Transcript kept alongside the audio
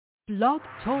Blog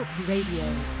Talk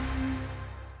Radio.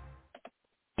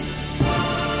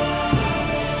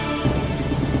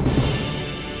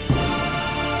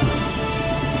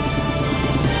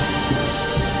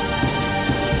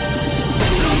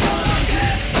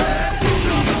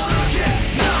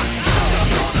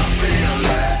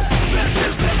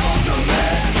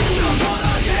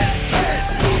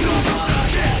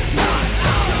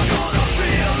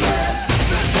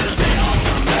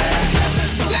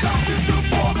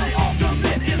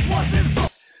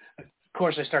 Of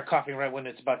course, I start coughing right when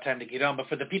it's about time to get on. But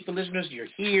for the people listeners, you're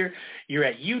here. You're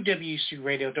at UWC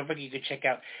Radio. Don't forget you can check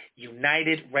out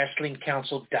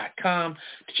UnitedWrestlingCouncil.com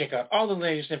to check out all the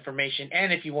latest information.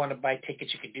 And if you want to buy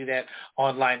tickets, you can do that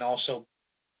online also.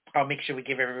 I'll make sure we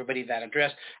give everybody that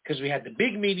address because we had the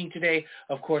big meeting today,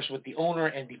 of course, with the owner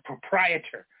and the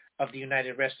proprietor of the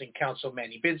United Wrestling Council,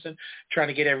 Manny Benson, trying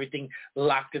to get everything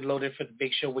locked and loaded for the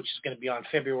big show, which is going to be on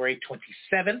February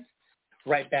 27th.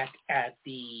 Right back at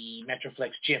the Metroflex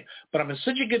gym. But I'm in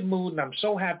such a good mood, and I'm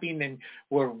so happy, and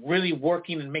we're really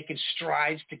working and making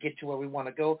strides to get to where we want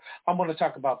to go. I'm going to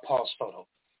talk about Paul's Photo.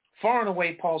 Far and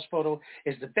away, Paul's Photo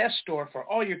is the best store for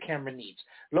all your camera needs.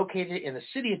 Located in the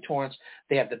city of Torrance,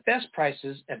 they have the best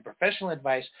prices and professional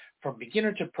advice from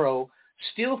beginner to pro,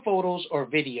 still photos or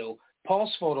video.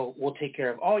 Paul's Photo will take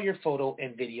care of all your photo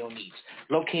and video needs.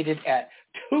 Located at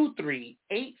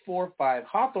 23845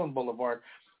 Hawthorne Boulevard,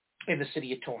 in the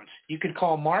city of Torrance. You can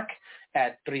call Mark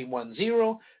at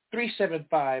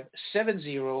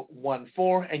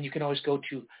 310-375-7014, and you can always go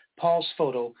to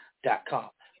paulsphoto.com.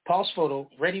 Paul's Photo,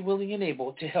 ready, willing, and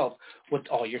able to help with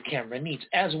all your camera needs,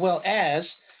 as well as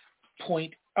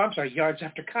Yards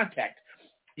After Contact.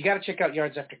 You got to check out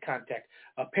Yards After Contact.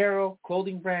 Apparel,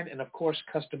 clothing brand, and, of course,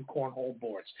 custom cornhole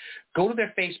boards. Go to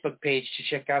their Facebook page to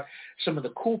check out some of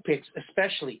the cool pics,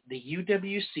 especially the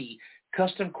UWC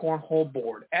custom cornhole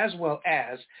board, as well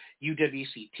as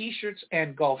UWC T-shirts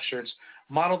and golf shirts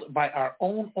modeled by our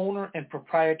own owner and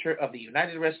proprietor of the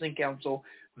United Wrestling Council,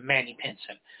 Manny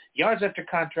Benson. Yards After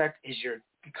Contact is your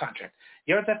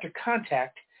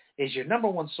number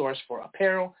one source for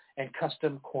apparel and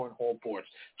custom cornhole boards.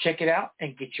 Check it out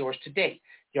and get yours today.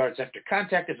 Yards After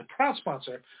Contact is a proud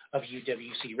sponsor of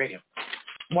UWC Radio.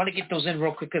 I want to get those in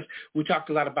real quick because we talked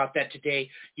a lot about that today,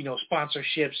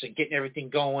 sponsorships and getting everything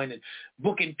going and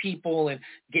booking people and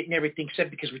getting everything set,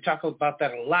 because we talk about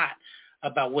that a lot,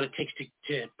 about what it takes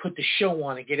to put the show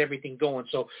on and get everything going.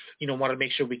 So, want to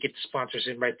make sure we get the sponsors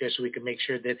in right there so we can make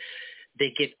sure that they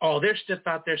get all their stuff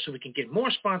out there so we can get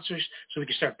more sponsors, so we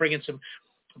can start bringing some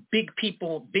big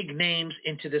people, big names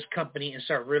into this company and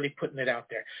start really putting it out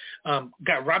there.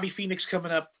 Got Robbie Phoenix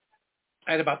coming up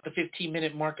at about the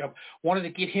 15-minute mark. I wanted to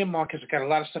get him on because I got a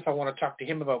lot of stuff I want to talk to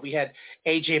him about. We had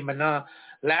AJ Mana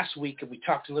last week, and we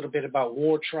talked a little bit about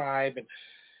War Tribe, and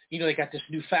they got this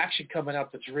new faction coming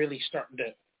up that's really starting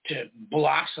to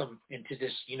blossom into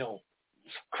this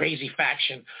crazy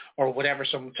faction or whatever.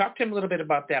 So I'm going to talk to him a little bit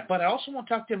about that. But I also want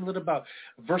to talk to him a little about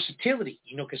versatility,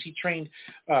 because he trained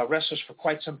wrestlers for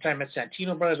quite some time at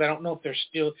Santino Brothers. I don't know if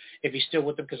he's still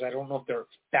with them, because I don't know if they're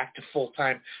back to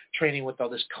full-time training with all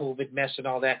this COVID mess and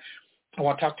all that. I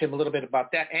want to talk to him a little bit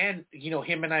about that. And,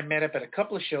 him and I met up at a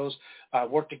couple of shows,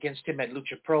 worked against him at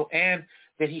Lucha Pro, and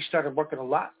then he started working a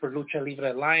lot for Lucha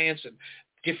Libre Alliance and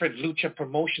different Lucha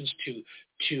promotions to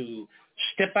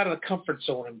step out of the comfort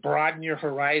zone and broaden your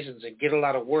horizons and get a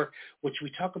lot of work, which we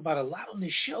talk about a lot on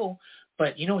this show,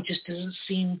 but, it just doesn't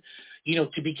seem,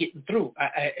 to be getting through.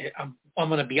 I'm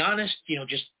going to be honest,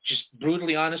 just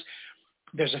brutally honest.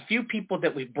 There's a few people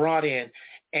that we brought in,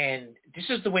 and this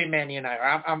is the way Manny and I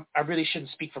are. I really shouldn't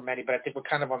speak for Manny, but I think we're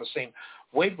kind of on the same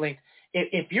wavelength.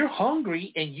 If you're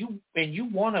hungry and you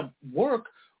want to work,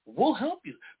 we'll help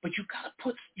you, but you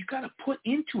gotta put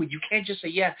into it. You can't just say,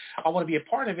 yeah, I want to be a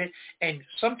part of it, and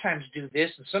sometimes do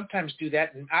this and sometimes do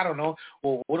that, and I don't know,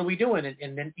 well, what are we doing?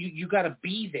 And then you gotta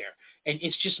be there. And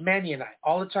it's just Manny and I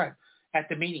all the time at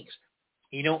the meetings,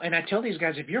 and I tell these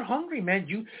guys, if you're hungry, man,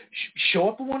 you show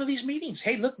up at one of these meetings.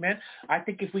 Hey, look, man, I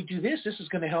think if we do this is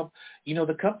going to help,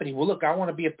 the company. Well, look, I want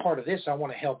to be a part of this. I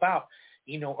want to help out,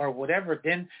 or whatever.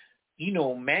 Then,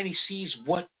 Manny sees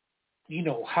what,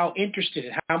 how interested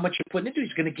and how much you're putting into it.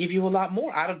 He's going to give you a lot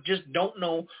more. I don't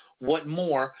know what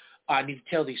more I need to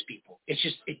tell these people. It's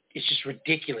just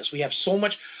ridiculous. We have so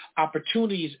much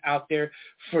opportunities out there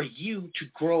for you to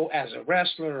grow as a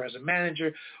wrestler or as a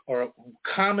manager or a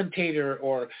commentator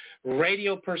or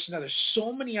radio person. There's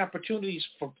so many opportunities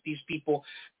for these people.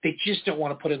 They just don't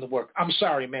want to put in the work. I'm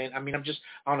sorry, man. I don't know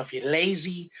if you're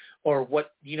lazy or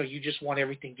what, you just want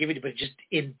everything given to you, but just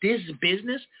in this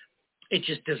business, it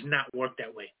just does not work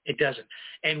that way. It doesn't.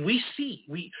 And we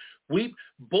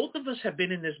both of us have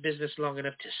been in this business long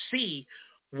enough to see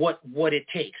what it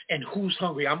takes and who's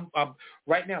hungry. I'm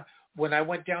right now. When I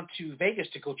went down to Vegas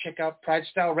to go check out Pride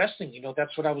Style Wrestling,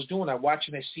 that's what I was doing. I watch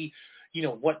and I see,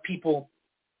 what people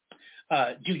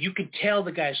do. You can tell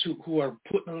the guys who are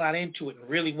putting a lot into it and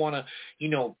really want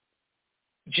to,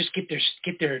 just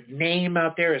get their name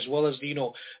out there as well as,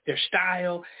 their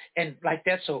style and like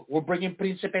that. So we're bringing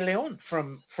Príncipe León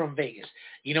from Vegas.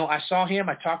 I saw him,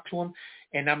 I talked to him,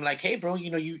 and I'm like, hey, bro,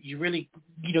 you really,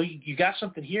 you got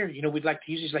something here, we'd like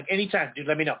to use. He's like, anytime, dude,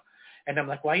 let me know. And I'm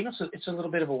like, well, so it's a little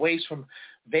bit of a ways from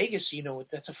Vegas,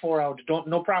 that's a 4-hour.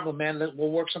 No problem, man. We'll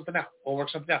work something out.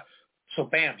 So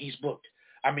bam, he's booked.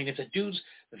 I mean, if the dude's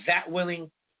that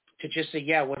willing to just say,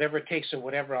 yeah, whatever it takes or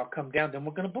whatever, I'll come down, then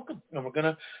we're going to book him and we're going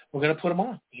to put him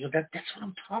on. That's what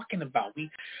I'm talking about. We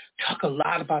talk a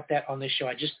lot about that on this show.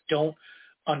 I just don't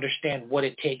understand what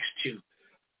it takes to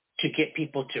get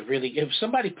people to really, if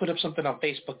somebody put up something on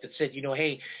Facebook that said,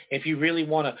 hey, if you really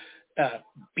want to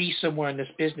be somewhere in this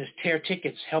business, tear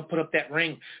tickets, help put up that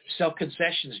ring, sell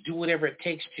concessions, do whatever it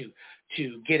takes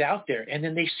to get out there. And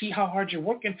then they see how hard you're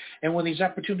working. And when these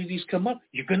opportunities come up,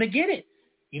 you're going to get it.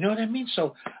 You know what I mean?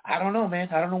 So I don't know, man.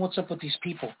 I don't know what's up with these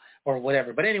people or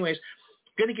whatever. But anyways,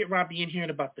 going to get Robbie in here in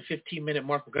about the 15-minute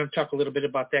mark. We're going to talk a little bit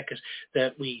about that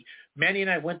because Manny and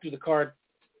I went through the card,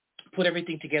 put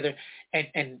everything together,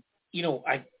 and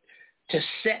to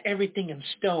set everything in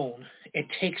stone, it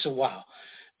takes a while.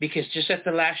 Because just at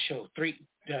the last show, three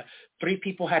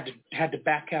people had to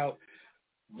back out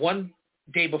one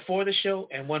day before the show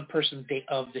and one person day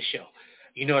of the show.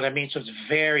 You know what I mean? So it's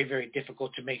very, very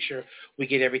difficult to make sure we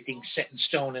get everything set in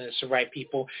stone and it's the right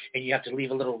people. And you have to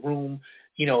leave a little room,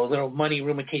 a little money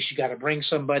room in case you got to bring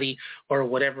somebody or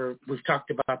whatever. We've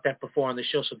talked about that before on the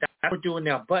show. So that's what we're doing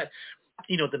now. But,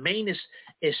 the main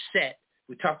is set.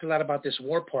 We talked a lot about this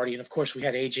war party. And, of course, we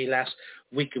had AJ last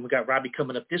week and we got Robbie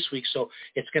coming up this week. So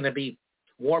it's going to be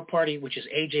war party, which is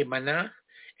AJ Mana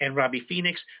and Robbie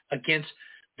Phoenix against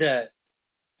the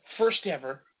first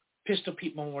ever Pistol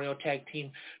Pete Memorial Tag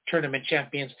Team Tournament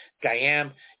champions,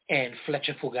 Gayam and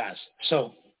Flecha Fugaz.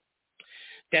 So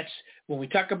that's when we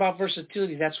talk about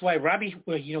versatility. That's why Robbie,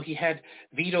 he had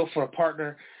Vito for a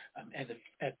partner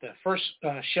at the first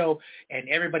show, and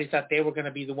everybody thought they were going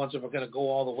to be the ones that were going to go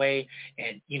all the way,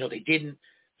 and they didn't.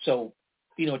 So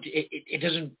it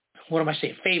doesn't. What am I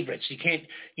saying? Favorites. You can't,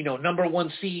 number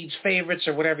one seeds, favorites,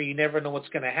 or whatever. You never know what's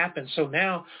going to happen. So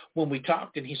now when we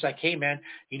talked, and he's like, hey, man,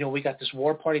 we got this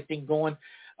war party thing going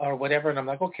or whatever. And I'm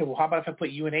like, okay, well, how about if I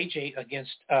put you and AJ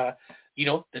against, the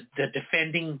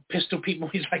defending Pistol People?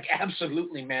 He's like,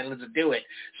 absolutely, man, let's do it.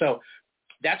 So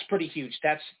that's pretty huge.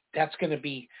 That's going to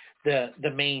be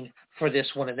the main for this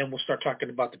one. And then we'll start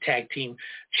talking about the tag team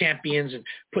champions and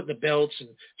putting the belts and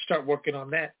start working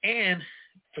on that. And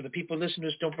for the people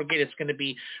listeners, don't forget it's going to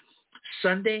be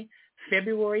Sunday,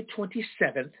 February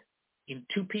 27th in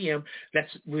 2 p.m.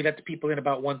 We let the people in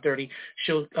about 1:30.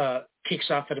 Show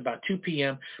kicks off at about 2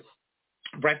 p.m.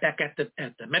 right back at the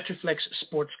Metroflex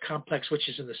Sports Complex, which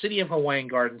is in the city of Hawaiian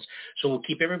Gardens. So we'll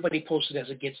keep everybody posted as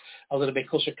it gets a little bit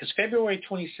closer because February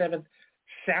 27th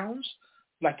sounds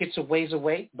like it's a ways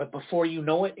away, but before you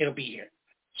know it, it'll be here.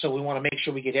 So we want to make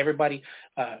sure we get everybody,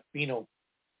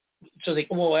 So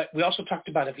we also talked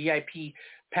about a VIP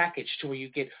package to where you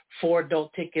get 4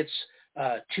 adult tickets,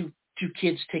 2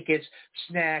 kids tickets,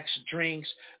 snacks, drinks,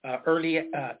 early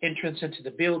entrance into the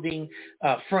building,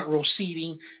 front row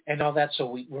seating, and all that.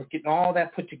 So we're getting all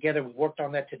that put together. We worked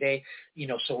on that today.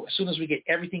 So as soon as we get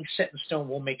everything set in stone,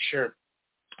 we'll make sure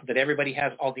that everybody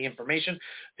has all the information.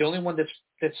 The only one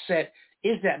that's set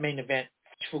is that main event,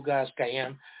 Fugaz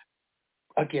Gayam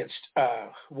against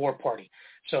War Party.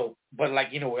 So, but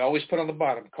we always put on the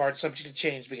bottom, card subject to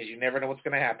change because you never know what's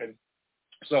going to happen.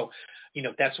 So,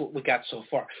 that's what we got so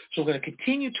far. So we're going to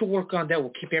continue to work on that.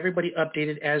 We'll keep everybody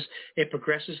updated as it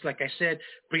progresses. Like I said,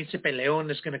 Príncipe León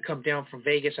is going to come down from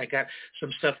Vegas. I got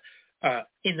some stuff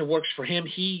in the works for him.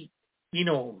 He,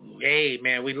 hey,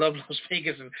 man, we love Las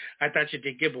Vegas, and I thought you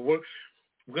did good, but we're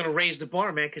going to raise the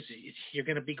bar, man, because you're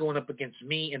going to be going up against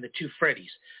me and the 2 Freddies.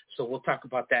 So we'll talk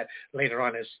about that later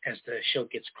on as the show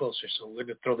gets closer. So we're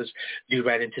going to throw this dude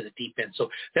right into the deep end. So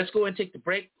let's go and take the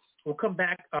break. We'll come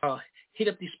back, hit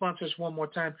up these sponsors one more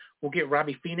time. We'll get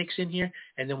Robbie Phoenix in here,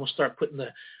 and then we'll start putting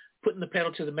the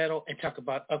pedal to the metal and talk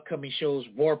about upcoming shows,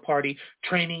 War Party,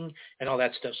 training, and all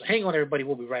that stuff. So hang on, everybody.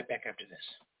 We'll be right back after this.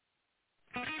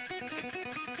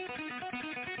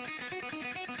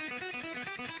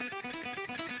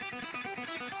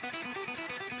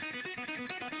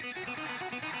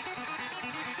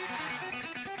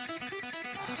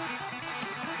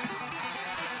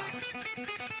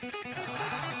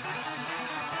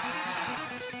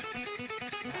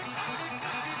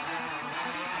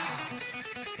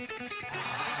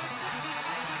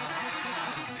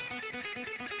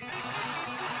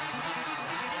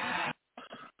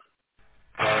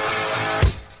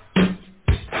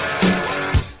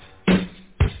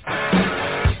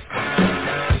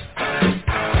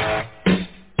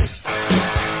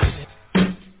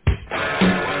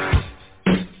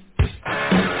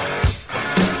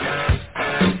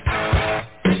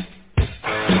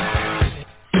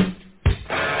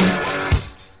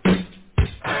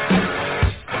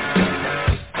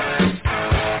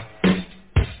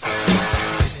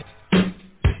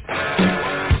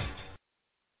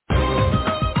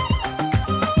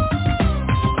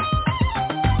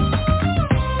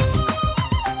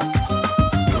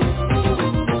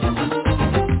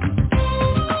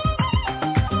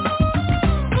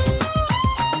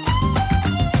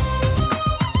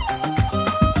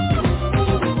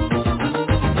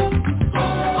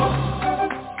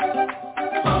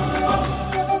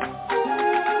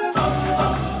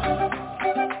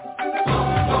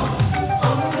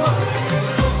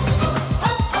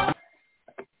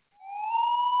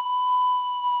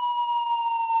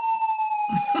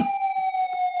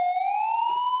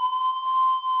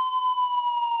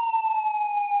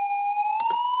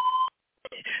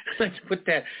 Let's put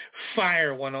that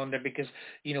fire one on there because,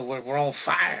 we're on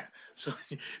fire. So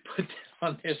put that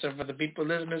on there. So for the people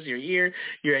listeners, you're here.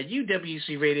 You're at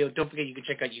UWC Radio. Don't forget you can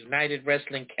check out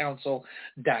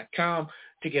UnitedWrestlingCouncil.com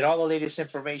to get all the latest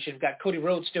information. We've got Cody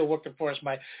Rhodes still working for us,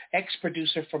 my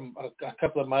ex-producer from a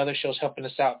couple of my other shows, helping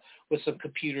us out with some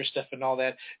computer stuff and all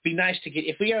that. Be nice to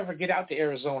if we ever get out to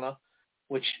Arizona,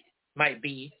 which might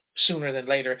be sooner than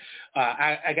later,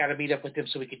 I got to meet up with him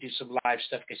so we could do some live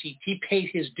stuff because he paid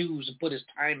his dues and put his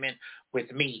time in with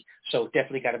me. So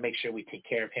definitely got to make sure we take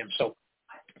care of him. So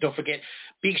don't forget,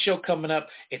 big show coming up.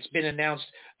 It's been announced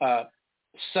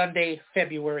Sunday,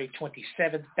 February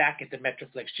 27th, back at the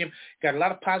Metroflex Gym. Got a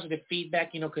lot of positive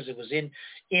feedback, because it was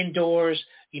indoors.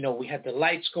 We had the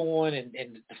lights going and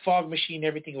the fog machine,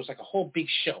 everything. It was like a whole big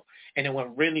show, and it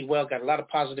went really well. Got a lot of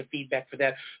positive feedback for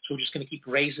that. So we're just going to keep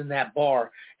raising that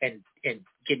bar and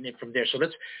getting it from there. So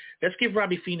let's give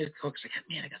Robbie Phoenix a call.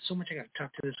 Man, I got so much I got to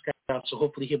talk to this guy about. So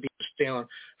hopefully he'll be able to stay on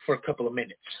for a couple of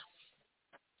minutes.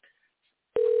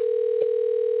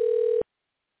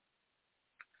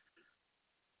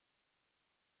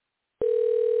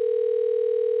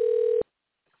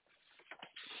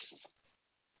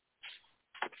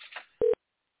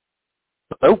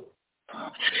 Hello?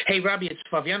 Hey, Robbie, it's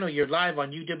Fabiano. You're live on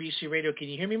UWC Radio. Can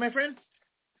you hear me, my friend?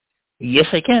 Yes,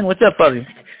 I can. What's up, Bobby?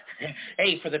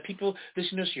 Hey, for the people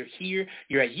listeners, you're here.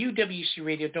 You're at UWC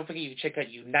Radio. Don't forget you can check out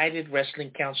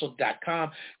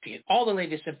UnitedWrestlingCouncil.com to get all the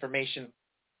latest information.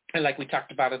 And like we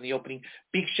talked about in the opening,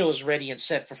 big show is ready and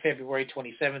set for February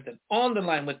 27th. And on the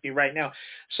line with me right now,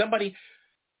 somebody.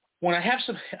 When I have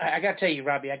I got to tell you,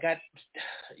 Robbie, I get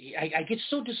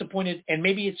so disappointed, and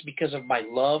maybe it's because of my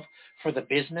love for the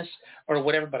business or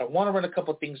whatever, but I want to run a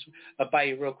couple of things by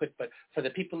you real quick. But for the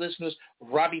people listeners,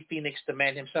 Robbie Phoenix, the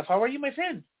man himself, how are you, my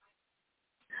friend?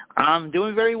 I'm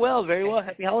doing very well, very well.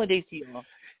 Happy holidays to you all.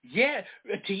 Yeah,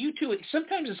 to you too.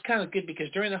 Sometimes it's kind of good because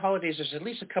during the holidays there's at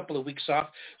least a couple of weeks off,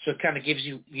 so it kind of gives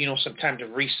you, some time to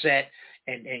reset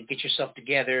and get yourself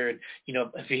together, and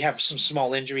if you have some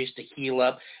small injuries to heal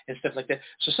up and stuff like that.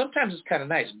 So sometimes it's kind of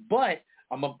nice, but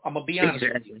I'm gonna be honest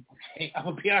with you. I'm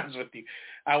gonna be honest with you.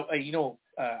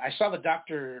 I saw the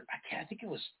doctor. I think it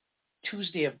was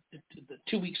Tuesday of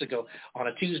 2 weeks ago on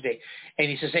a Tuesday, and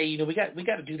he says, "Hey, we got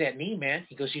to do that knee, man."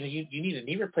 He goes, "You need a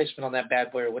knee replacement on that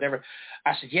bad boy or whatever."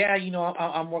 I said, "Yeah,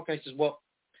 I'm working." He says, "Well,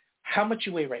 how much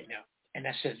you weigh right now?" And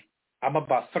I said, "I'm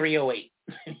about 308."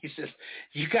 And he says,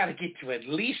 "You got to get to at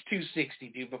least 260,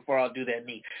 dude, before I'll do that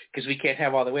knee, because we can't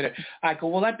have all the weight." I go,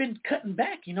 "Well, I've been cutting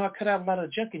back. I cut out a lot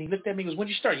of junk." And he looked at me and goes, "When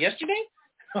did you start? Yesterday?"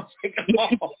 I was like,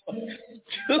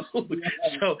 "Oh, dude."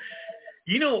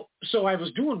 So I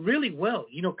was doing really well,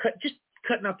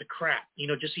 cutting out the crap,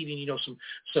 just eating,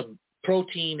 some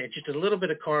protein and just a little bit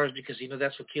of carbs because,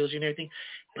 that's what kills you and everything.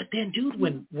 But then, dude,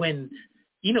 when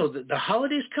the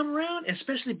holidays come around,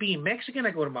 especially being Mexican,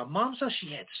 I go to my mom's house.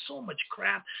 She had so much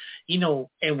crap,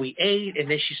 and we ate. And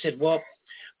then she said, "Well,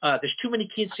 there's too many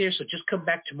kids here, so just come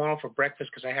back tomorrow for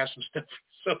breakfast because I have some stuff."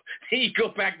 So then you go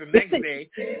back the next day.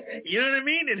 You know what I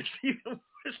mean? And it's even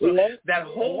so that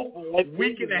whole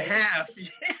week and a half,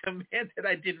 that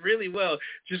I did really well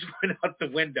just went out the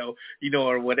window,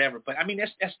 or whatever. But I mean,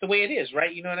 that's the way it is,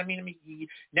 right? You know what I mean?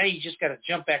 Now you just got to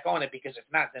jump back on it because if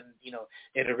not, then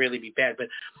it'll really be bad. But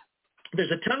there's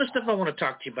a ton of stuff I want to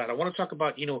talk to you about. I want to talk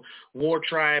about, War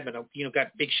Tribe, and, got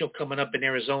a big show coming up in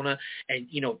Arizona, and,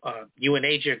 you and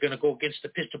AJ are going to go against the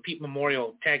Pistol Pete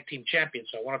Memorial Tag Team Champions,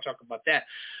 so I want to talk about that.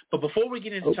 But before we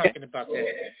get into talking about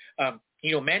that,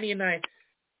 Manny and I,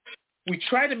 we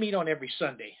try to meet on every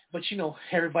Sunday, but,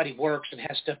 everybody works and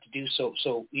has stuff to do, so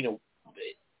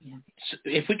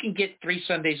if we can get 3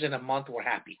 Sundays in a month, we're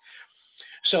happy.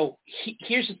 So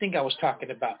here's the thing I was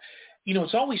talking about.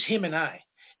 It's always him and I.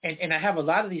 And I have a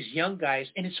lot of these young guys,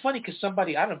 and it's funny because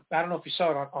somebody, I don't know if you saw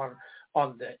it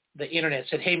on the internet,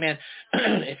 said, "Hey man,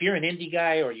 if you're an indie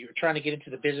guy or you're trying to get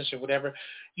into the business or whatever,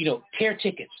 tear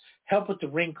tickets, help with the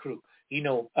ring crew,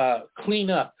 clean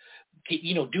up,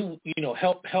 do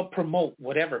help promote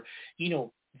whatever,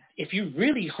 if you're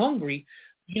really hungry,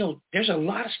 there's a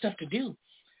lot of stuff to do."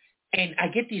 And I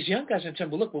get these young guys and tell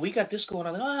them, "Well, look, we got this going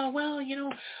on." Like, "Oh, well,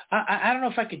 I don't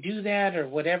know if I could do that or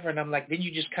whatever." And I'm like, then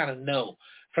you just kind of know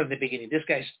from the beginning, this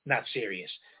guy's not serious.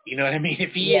 You know what I mean?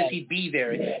 If he is, he'd be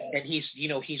there, and he's,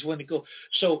 he's willing to go.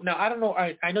 So now I don't know.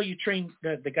 I know you trained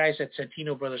the guys at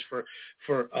Santino Brothers for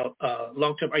a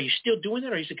long time. Are you still doing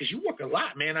that, or you said because you work a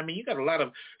lot, man? I mean, you got a lot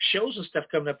of shows and stuff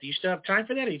coming up. Do you still have time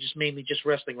for that, or are you just mainly just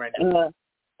wrestling right now?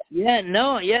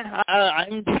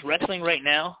 I'm just wrestling right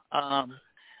now.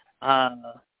 When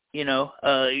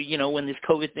this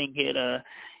COVID thing hit, I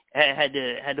had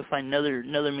to find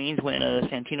another means when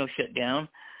Santino shut down.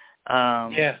 So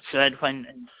I had to find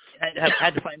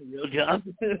a real job.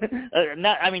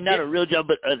 Not a real job,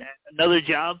 but another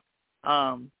job.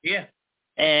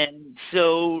 And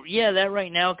so that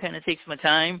right now kind of takes my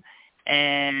time,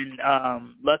 and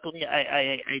luckily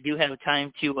I do have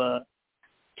time to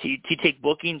take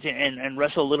bookings and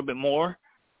wrestle a little bit more.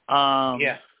 And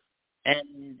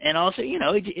also,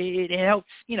 it helps,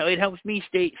 it helps me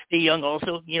stay young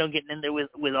also, getting in there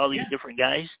with all these different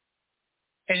guys.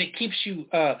 And it keeps you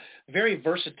very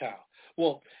versatile.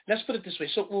 Well, let's put it this way.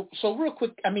 So real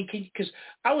quick, because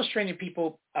I was training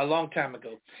people a long time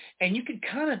ago, and you could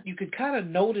kind of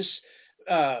notice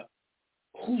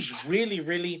who's really,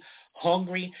 really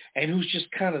hungry and who's just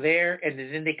kind of there, and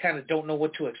then they kind of don't know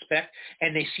what to expect,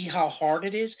 and they see how hard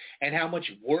it is and how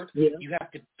much work you have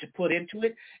to put into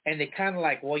it, and they kind of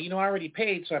like, well, I already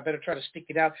paid, so I better try to stick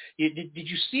it out. Did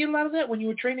you see a lot of that when you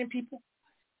were training people?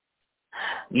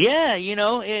 Yeah, you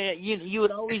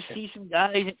would always see some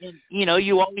guys, and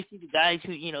you always see the guys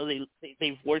who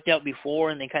they've worked out before,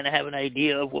 and they kind of have an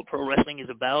idea of what pro wrestling is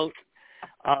about.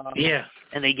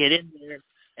 And they get in there,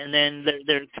 and then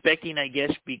they're expecting, I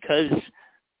guess, because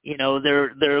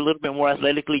they're a little bit more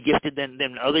athletically gifted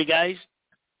than other guys,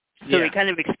 so they kind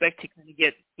of expect to kind of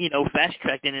get fast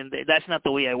tracked, and that's not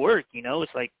the way I work.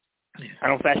 It's like I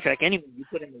don't fast track anyone. You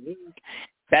put in the work.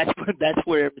 That's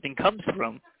where everything comes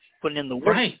from. Putting in the work,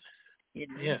 right?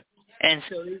 And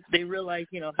so they realize,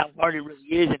 how hard it really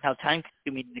is and how time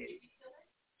consuming it is.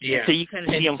 And so you kind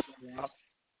of see them.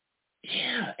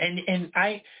 Yeah, and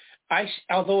I,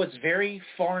 although it's very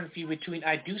far and few between,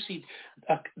 I do see.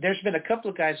 There's been a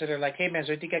couple of guys that are like, "Hey man, is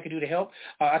there anything I can do to help?"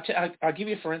 I'll give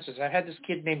you for instance. I had this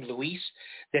kid named Luis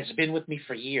that's been with me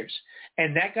for years,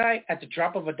 and that guy, at the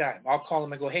drop of a dime, I'll call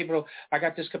him and go, "Hey bro, I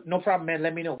got this. No problem, man.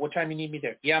 Let me know what time you need me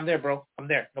there." "Yeah, I'm there, bro. I'm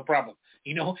there. No problem."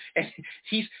 And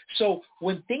so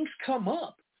when things come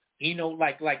up,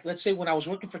 like let's say when I was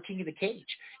working for King of the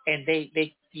Cage, and they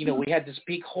we had this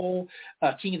big whole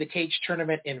King of the Cage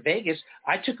tournament in Vegas.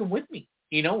 I took him with me,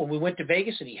 when we went to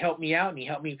Vegas, and he helped me out, and he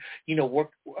helped me,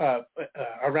 work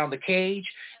around the cage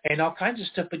and all kinds of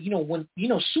stuff. But when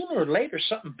sooner or later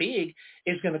something big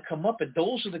is going to come up, and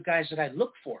those are the guys that I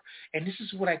look for. And this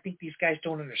is what I think these guys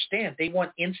don't understand. They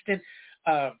want instant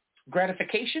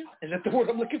gratification. Is that the word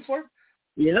I'm looking for?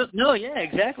 Yeah, no, yeah,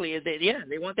 exactly.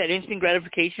 They want that instant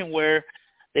gratification where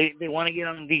they want to get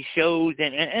on these shows,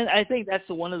 and I think that's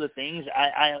one of the things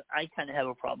I kind of have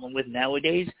a problem with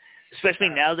nowadays, especially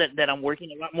now that I'm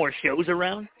working a lot more shows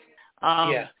around.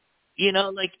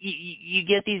 Like you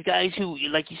get these guys who,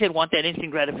 like you said, want that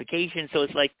instant gratification. So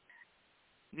it's like,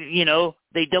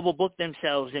 they double book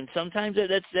themselves, and sometimes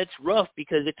that's rough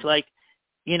because it's like,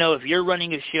 if you're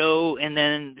running a show and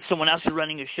then someone else is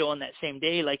running a show on that same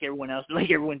day, like everyone does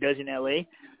in LA.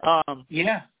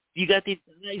 You got these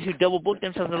guys who double book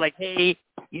themselves. They're like, hey,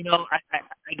 I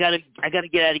gotta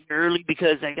get out of here early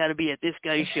because I gotta be at this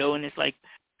guy's show, and it's like,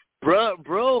 bro,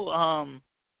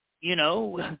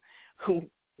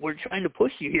 we're trying to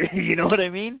push you here. You know what I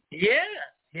mean?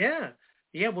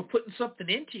 Yeah, we're putting something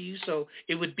into you, so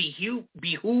it would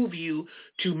behoove you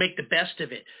to make the best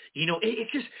of it. It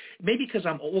just, maybe because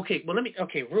I'm, okay, well,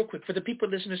 real quick, for the people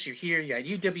listeners, you're here, you're at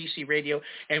UWC Radio,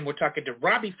 and we're talking to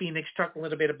Robbie Phoenix, talking a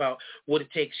little bit about what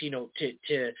it takes, to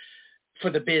for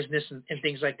the business and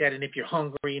things like that, and if you're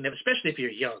hungry, and especially if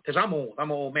you're young, because I'm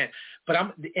an old man,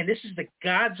 and this is the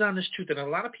God's honest truth, and a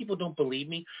lot of people don't believe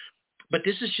me, but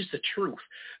this is just the truth.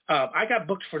 I got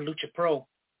booked for Lucha Pro.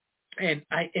 And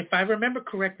if I remember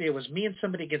correctly, it was me and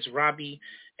somebody against Robbie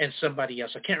and somebody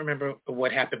else. I can't remember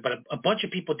what happened, but a bunch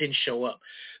of people didn't show up.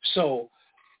 So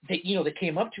they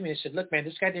came up to me and said, "Look, man,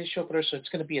 this guy didn't show up with us, so it's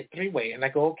going to be a three-way." And I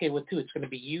go, "Okay, with two, it's going to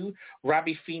be you,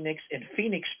 Robbie Phoenix, and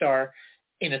Phoenix Star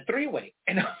in a three-way."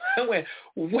 And I went,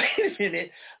 "Wait a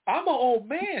minute, I'm an old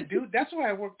man, dude. That's why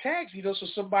I work tags, so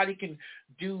somebody can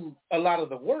do a lot of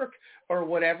the work or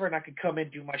whatever, and I can come in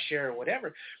and do my share or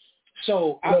whatever."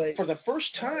 So for the first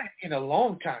time in a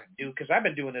long time, dude, because I've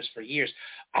been doing this for years,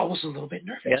 I was a little bit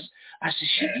nervous. Yeah. I said,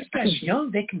 shit, these guys are young.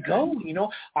 They can go,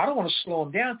 I don't want to slow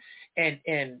them down.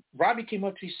 And Robbie came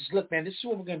up to me and says, "Look, man, this is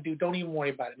what we're going to do. Don't even worry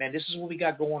about it, man. This is what we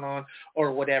got going on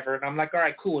or whatever." And I'm like, all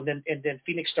right, cool. And then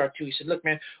Phoenix Star too. He said, "Look,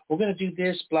 man, we're going to do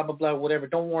this, blah, blah, blah, whatever.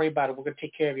 Don't worry about it. We're going to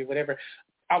take care of you, whatever."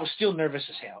 I was still nervous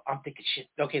as hell. I'm thinking, shit,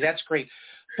 okay, that's great.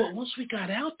 But once we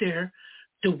got out there,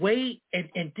 the way,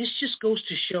 and this just goes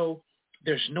to show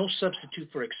there's no substitute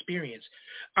for experience.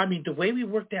 I mean, the way we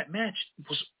worked that match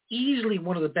was easily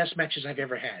one of the best matches I've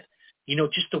ever had.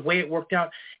 just the way it worked out.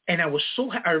 And I was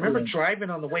I remember driving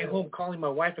on the way home, calling my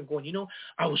wife and going,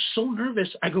 I was so nervous.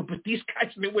 I go, but these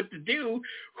guys knew what to do,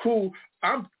 who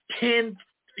I'm 15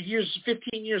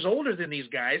 years older than these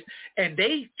guys, and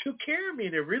they took care of me,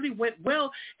 and it really went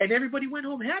well, and everybody went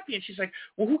home happy. And she's like,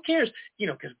 well, who cares?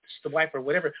 Because it's the wife or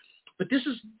whatever. But this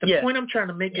is the point I'm trying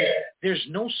to make is there's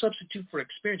no substitute for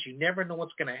experience. You never know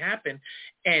what's going to happen.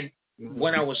 And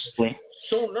when I was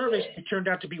so nervous, it turned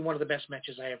out to be one of the best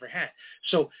matches I ever had.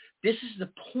 So this is the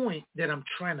point that I'm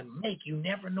trying to make. You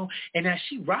never know. And I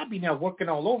see Robbie now working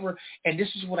all over, and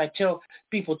this is what I tell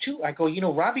people too. I go,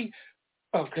 Robbie,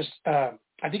 because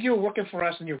I think you were working for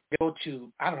us and you go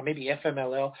to, I don't know, maybe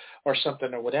FMLL or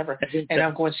something or whatever. And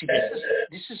I'm going, see,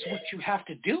 this is what you have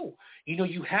to do.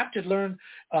 You have to learn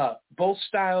both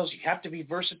styles. You have to be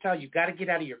versatile. You got to get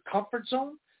out of your comfort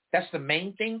zone. That's the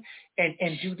main thing.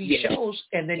 And do these shows,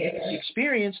 and then you get the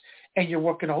experience, and you're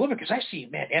working all over. Because I see,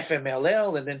 man,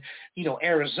 FMLL and then,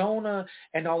 Arizona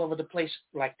and all over the place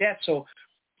like that. So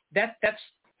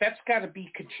that's got to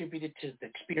be contributed to the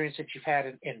experience that you've had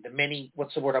in the many,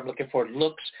 what's the word I'm looking for,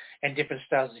 looks and different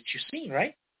styles that you've seen,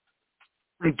 right?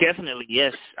 Definitely,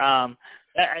 yes. I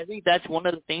think that's one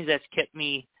of the things that's kept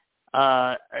me,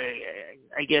 I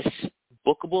guess,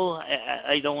 bookable.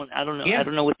 I don't know. Yeah. I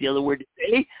don't know what the other word to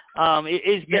say.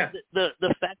 Is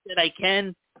the fact that I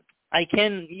can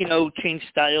change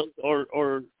styles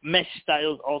or mesh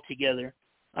styles altogether.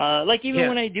 Like even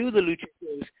when I do the lucha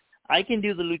shows, I can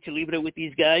do the lucha libre with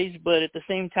these guys, but at the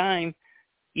same time,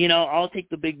 I'll take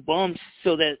the big bumps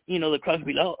so that, the crowd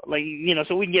be so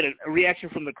we can get a reaction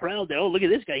from the crowd that, oh, look at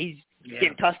this guy. He's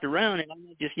getting tossed around, and I'm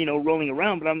not just, rolling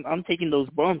around, but I'm taking those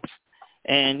bumps.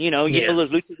 And, those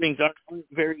lucha rings aren't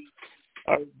very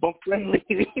bump friendly.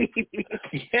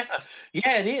 Yeah,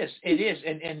 it is. It is.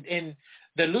 And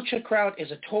the lucha crowd is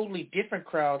a totally different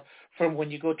crowd from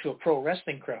when you go to a pro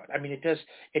wrestling crowd. I mean, it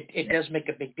does make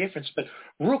a big difference. But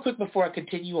real quick before I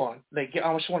continue on, I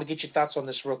just want to get your thoughts on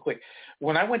this real quick.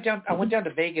 When I went down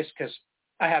to Vegas because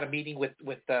I had a meeting with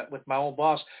my old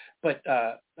boss, but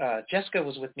Jessica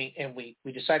was with me, and we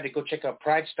decided to go check out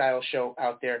Pride Style show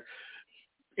out there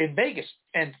in Vegas,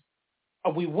 and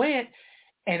we went.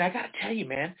 And I got to tell you,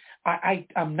 man,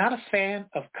 I'm not a fan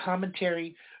of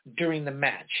commentary during the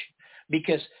match.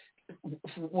 Because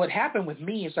what happened with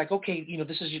me is like, okay,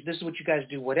 this is what you guys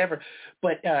do, whatever.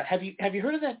 But have you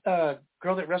heard of that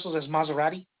girl that wrestles as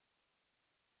Maserati?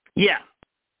 Yeah.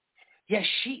 Yeah,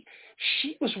 she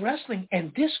was wrestling,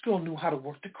 and this girl knew how to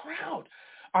work the crowd.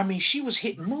 I mean, she was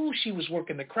hitting moves, she was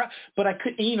working the crowd, but I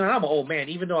couldn't. I'm an old man,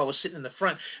 even though I was sitting in the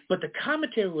front. But the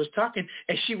commentary was talking,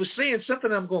 and she was saying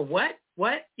something. I'm going, what?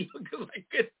 Because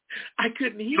I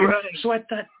couldn't hear. Right. So I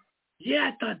thought,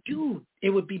 dude, it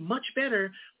would be much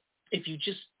better if you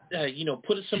just,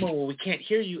 put it somewhere where we can't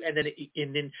hear you, and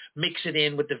then mix it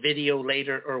in with the video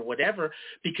later or whatever.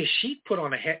 Because she put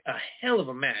on a hell of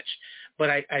a match, but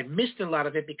I missed a lot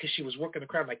of it because she was working the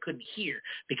crowd and I couldn't hear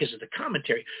because of the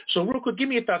commentary. So real quick, give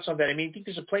me your thoughts on that. I mean, you think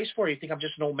there's a place for it? You think I'm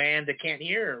just an old man that can't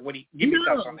hear? Or what do you give me your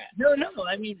thoughts on that? No.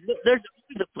 I mean, there's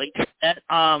always a place for that.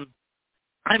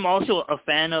 I'm also a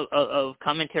fan of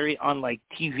commentary on like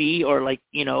TV or like,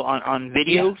 on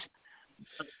videos.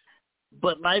 Yeah.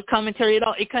 But live commentary at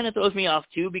all, it kind of throws me off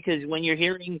too, because when you're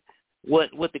hearing what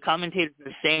the commentators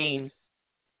are saying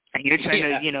and you're trying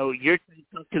to, you're trying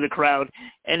to talk to the crowd,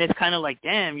 and it's kind of like,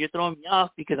 damn, you're throwing me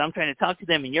off because I'm trying to talk to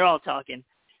them and you're all talking.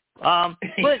 But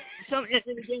and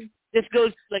again, this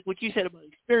goes like what you said about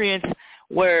experience,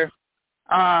 where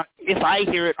if I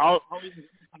hear it, I'll even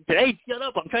say, hey, shut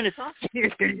up, I'm trying to talk to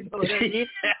you. You know what I mean?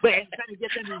 But I'm trying to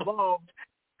get them involved.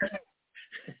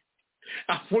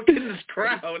 I'm working in this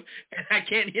crowd, and I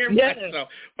can't hear myself.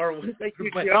 Or,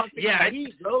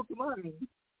 bro, come on.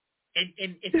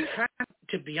 And it's kind of,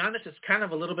 to be honest, it's kind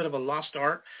of a little bit of a lost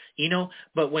art,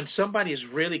 But when somebody is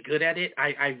really good at it,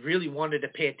 I really wanted to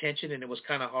pay attention, and it was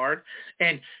kind of hard.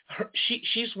 And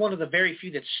she's one of the very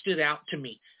few that stood out to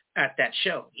me at that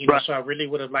show, right. So I really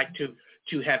would have liked to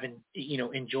have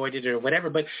enjoyed it or whatever.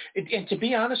 But and to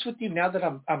be honest with you, now that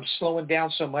I'm slowing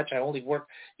down so much, I only work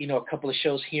a couple of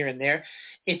shows here and there.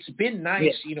 It's been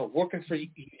nice, working for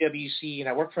UWC, and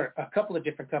I work for a couple of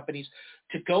different companies,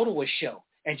 to go to a show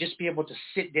and just be able to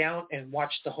sit down and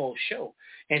watch the whole show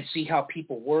and see how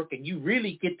people work. And you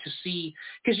really get to see,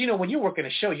 because, when you're working a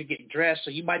show, you're getting dressed,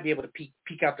 so you might be able to peek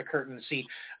out the curtain and see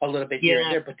a little bit here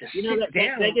and there. But to sit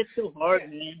down. That gets so hard,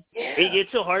 man. Yeah. It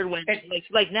gets so hard when,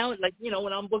 like now,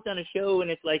 when I'm booked on a show and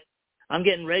it's like, I'm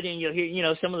getting ready and you'll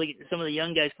hear, some of the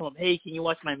young guys come up, hey, can you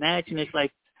watch my match? And it's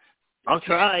like, I'll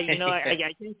try. I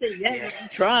can't say, I'll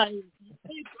try.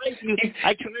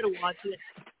 I try to watch it.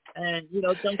 And, you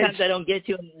know, sometimes I don't get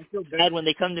to, and I feel bad when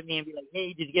they come to me and be like,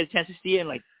 hey, did you get a chance to see it? I'm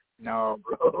like, no,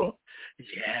 bro.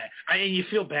 Yeah. And you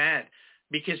feel bad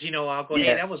because, you know, I'll go,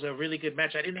 hey, that was a really good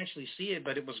match. I didn't actually see it,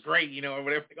 but it was great, you know, or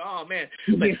whatever. Like, oh, man.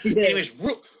 But anyways,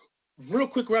 real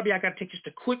quick, Robbie, I got to take just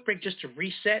a quick break just to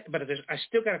reset, but I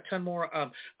still got a ton more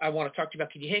I want to talk to you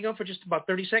about. Can you hang on for just about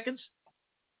 30 seconds?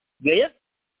 Yeah.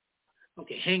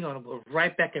 Okay, hang on. We'll be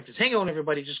right back after this. Hang on,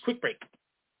 everybody. Just a quick break.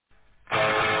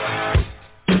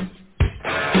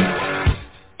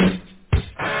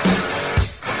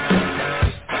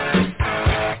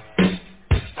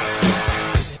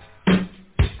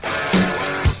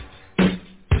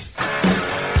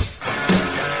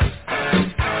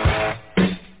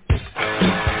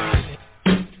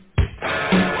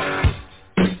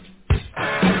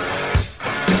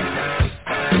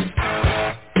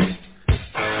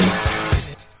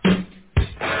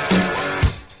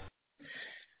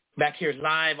 Back here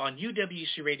live on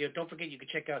UWC Radio. Don't forget, you can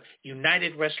check out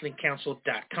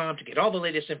UnitedWrestlingCouncil.com to get all the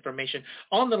latest information.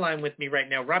 On the line with me right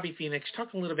now, Robbie Phoenix,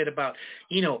 talking a little bit about,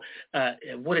 you know,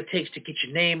 what it takes to get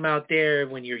your name out there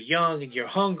when you're young and you're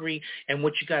hungry, and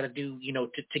what you got to do, you know,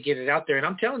 to get it out there. And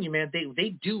I'm telling you, man, they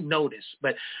do notice.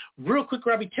 But real quick,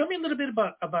 Robbie, tell me a little bit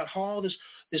about how all this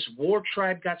war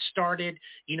tribe got started,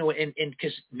 you know, and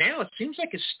because now it seems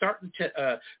like it's starting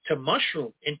to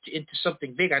mushroom into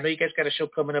something big. I know you guys got a show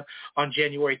coming up on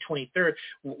January 23rd.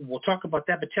 We'll talk about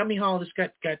that, but tell me how all this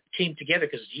came together,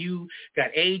 because you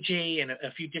got AJ and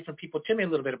a few different people. Tell me a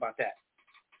little bit about that.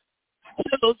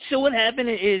 So what happened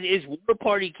is War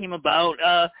Party came about.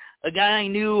 A guy I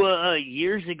knew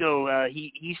years ago,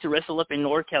 he used to wrestle up in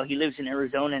NorCal. He lives in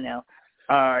Arizona now.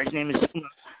 His name is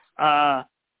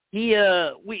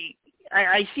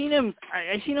I seen him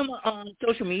on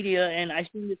social media, and I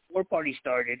seen this War Party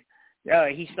started.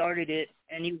 He started it,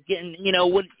 and he was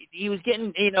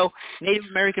getting, Native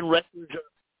American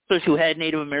wrestlers who had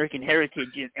Native American heritage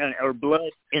or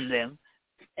blood in them,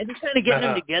 and just kind of getting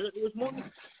them together. It was more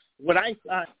what I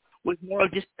thought was more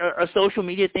of just a social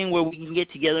media thing where we can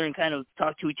get together and kind of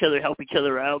talk to each other, help each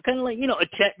other out, kind of like, you know, a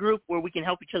chat group where we can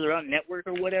help each other out, network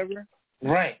or whatever.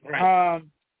 Right.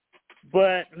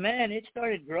 But, man, it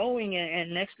started growing,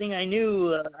 and next thing I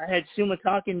knew, I had Suma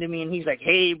talking to me, and he's like,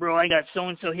 hey, bro, I got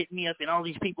so-and-so hitting me up, and all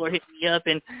these people are hitting me up,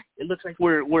 and it looks like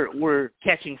we're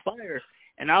catching fire.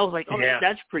 And I was like,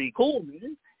 that's pretty cool,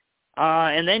 man.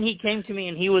 And then he came to me,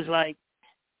 and he was like,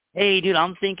 hey, dude,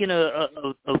 I'm thinking of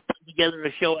putting together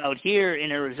a show out here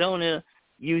in Arizona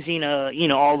using,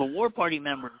 all the War Party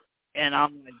members. And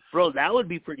I'm like, bro, that would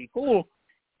be pretty cool.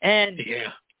 And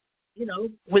you know,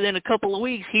 within a couple of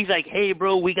weeks, he's like, hey,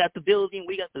 bro, we got the building,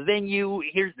 we got the venue,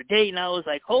 here's the date. And I was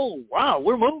like, oh, wow,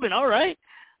 we're moving, all right.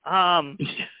 And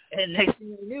next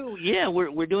thing I knew,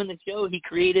 we're doing the show. He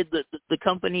created the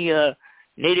company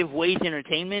Native Ways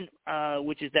Entertainment,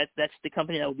 which is that's the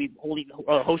company that will be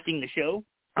hosting the show.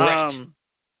 Right.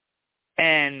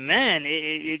 And, man,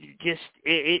 it just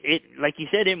like you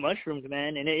said, it mushrooms,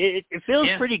 man. And it feels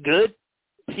pretty good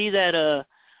to see that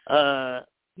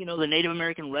the Native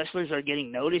American wrestlers are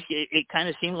getting noticed. It kind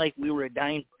of seemed like we were a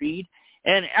dying breed.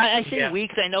 And I say we,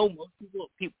 because I know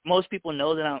most people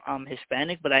know that I'm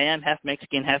Hispanic, but I am half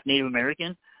Mexican, half Native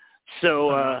American.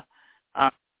 So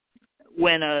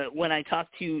when I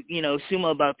talked to Suma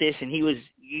about this, and he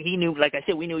knew, like I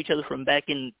said, we knew each other from back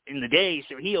in the day.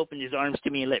 So he opened his arms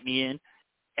to me and let me in.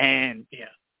 And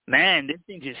man, this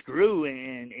thing just grew,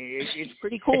 and it's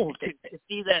pretty cool to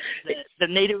see that the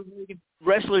Native American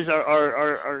wrestlers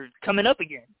are coming up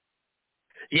again.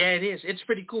 Yeah, it is. It's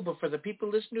pretty cool. But for the people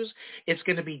listeners, it's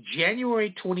going to be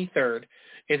January 23rd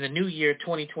in the new year,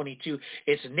 2022.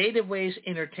 It's Native Ways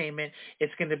Entertainment.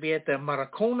 It's going to be at the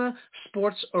Maracona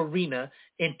Sports Arena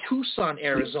in Tucson,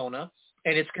 Arizona.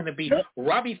 And it's going to be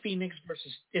Robbie Phoenix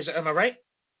versus, am I right?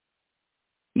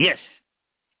 Yes.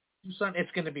 Tucson. It's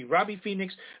going to be Robbie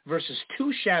Phoenix versus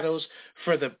Two Shadows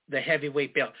for the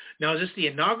heavyweight belt. Now, is this the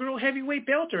inaugural heavyweight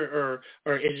belt, or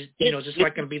is is this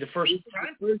like going to be the first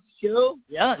time? First show?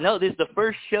 Yeah, no, this is the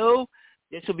first show.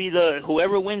 This will be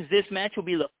whoever wins this match will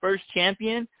be the first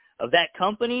champion of that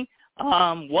company.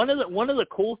 One of the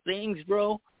cool things,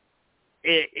 bro,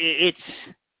 it's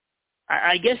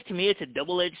I guess to me it's a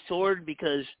double-edged sword,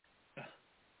 because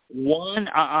one,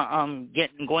 I'm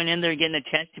going in there, getting a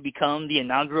chance to become the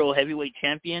inaugural heavyweight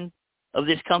champion of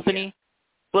this company.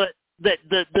 But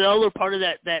the other part of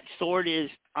that sword is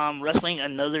wrestling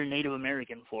another Native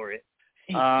American for it.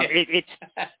 It's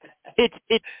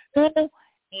cool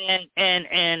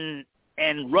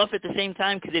and rough at the same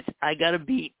time, because I got to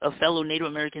beat a fellow Native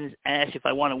American's ass if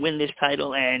I want to win this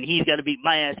title, and he's got to beat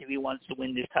my ass if he wants to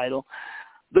win this title.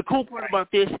 The cool part about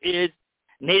this is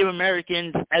Native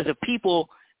Americans as a people,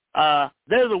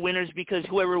 they're the winners because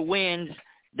whoever wins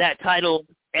that title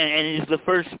and is the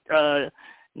first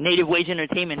Native Wage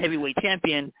Entertainment heavyweight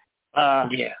champion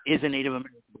is a Native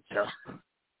American. So.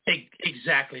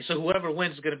 Exactly. So whoever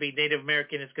wins is going to be Native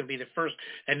American. It's going to be the first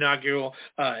inaugural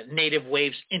Native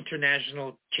Waves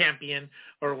International champion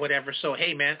or whatever. So,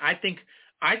 hey, man, I think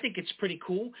it's pretty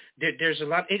cool. There's a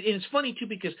lot. And it's funny, too,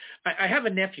 because I have a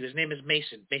nephew. His name is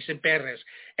Mason Perez,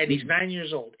 and he's 9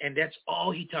 years old, and that's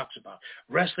all he talks about,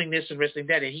 wrestling this and wrestling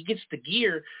that. And he gets the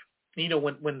gear,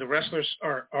 when the wrestlers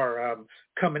are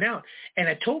coming out. And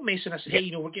I told Mason, I said,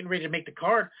 hey, we're getting ready to make the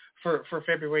card for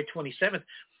February 27th.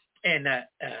 And I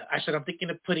said, I'm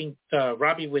thinking of putting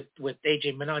Robbie with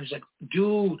AJ Manon. He's like,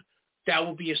 dude, that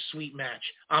would be a sweet match.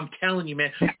 I'm telling you,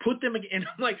 man. Put them again. And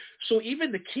I'm like, so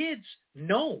even the kids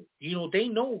know, they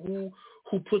know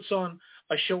who puts on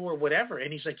a show or whatever.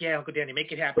 And he's like, yeah, Uncle Danny,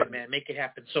 make it happen, man. Make it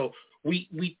happen. So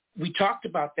we talked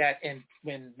about that. And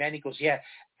when Manny goes, yeah,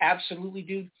 absolutely,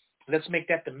 dude. Let's make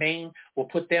that the main. We'll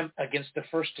put them against the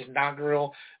first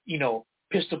inaugural,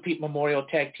 Pistol Pete Memorial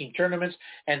Tag Team Tournaments,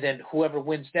 and then whoever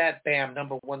wins that, bam,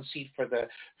 number one seed for the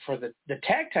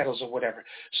tag titles or whatever.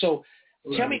 So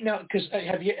tell me now, because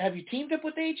have you teamed up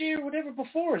with AJ or whatever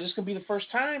before? Is this going to be the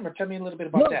first time, or tell me a little bit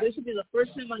about that? No, this will be the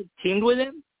first time I teamed with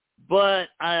him, but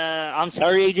I'm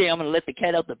sorry, AJ, I'm going to let the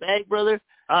cat out the bag, brother.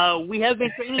 We have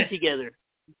been training together.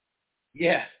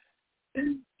 Yeah. So,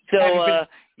 so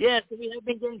we have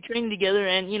been getting trained together,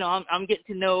 and, I'm getting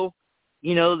to know,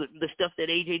 the stuff that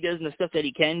AJ does and the stuff that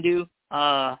he can do.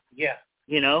 And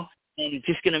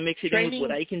just going to mix it in with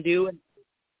what I can do.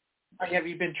 Have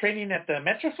you been training at the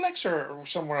Metroflex or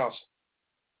somewhere else?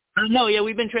 No,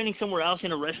 we've been training somewhere else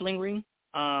in a wrestling ring.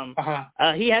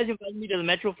 He has invited me to the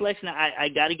Metroflex, and I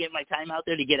got to get my time out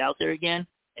there to get out there again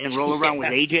and roll around with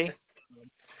AJ.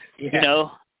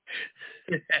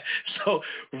 So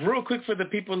real quick for the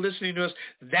people listening to us,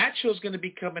 that show's going to be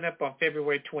coming up on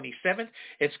February 27th.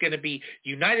 It's going to be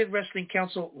United Wrestling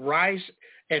Council Rise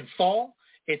and Fall.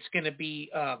 It's going to be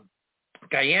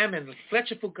Guyam and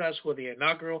Fletcher Fugas, who are the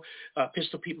inaugural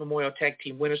Pistol Pete Memorial Tag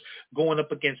Team winners, going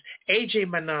up against AJ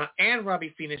Manon and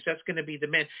Robbie Phoenix. That's going to be the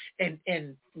men.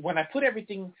 And when I put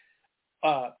everything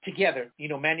together,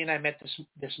 Manny and I met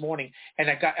this morning, and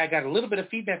I got a little bit of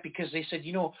feedback because they said,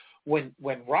 when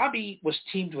Robbie was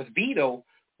teamed with Vito,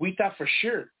 we thought for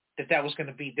sure that was going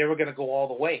to be, they were going to go all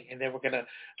the way and they were going to,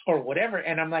 or whatever.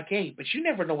 And I'm like, hey, but you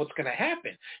never know what's going to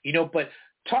happen, but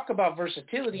talk about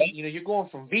versatility. You're going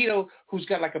from Vito, who's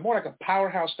got more like a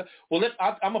powerhouse stuff. Well,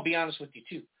 I'm going to be honest with you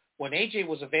too. When AJ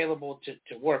was available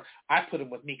to work, I put him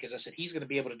with me because I said he's going to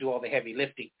be able to do all the heavy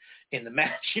lifting in the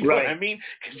match. You know what I mean?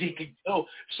 Because he can go.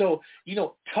 So,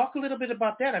 talk a little bit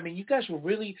about that. I mean, you guys were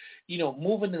really,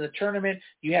 moving in the tournament.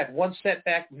 You had one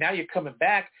setback. Now you're coming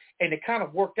back, and it kind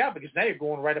of worked out because now you're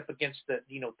going right up against the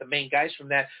main guys from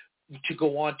that to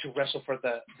go on to wrestle for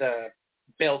the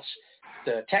belts,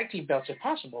 the tag team belts if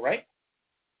possible, right?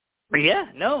 Yeah,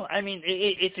 no, I mean,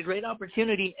 it's a great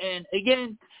opportunity. And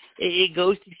again, it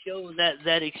goes to show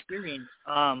that experience.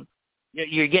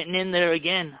 You're getting in there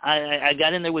again. I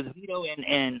got in there with Vito,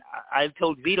 and I've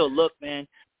told Vito, look, man,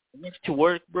 when it's to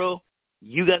work, bro,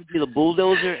 you got to be the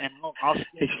bulldozer, and I'll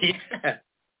yeah.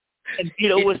 And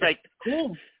Vito was like,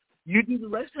 cool. You do the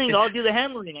wrestling, I'll do the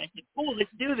hammering. I said, cool, let's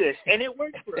do this. And it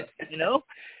worked for us,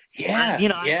 Yeah,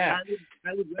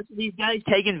 I would wrestle these guys,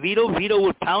 tagging Vito. Vito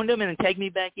would pound them and then tag me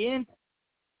back in.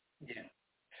 Yeah.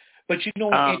 But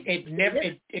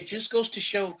it just goes to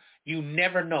show you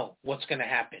never know what's going to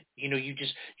happen. You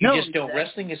just don't. Exactly.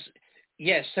 Wrestling is,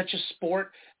 it's such a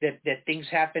sport that things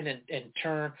happen and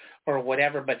turn or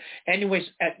whatever. But anyways,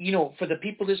 for the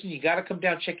people listening, you got to come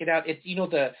down, check it out. It's,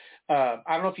 I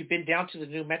don't know if you've been down to the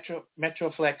new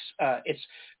Metroflex. It's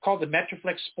called the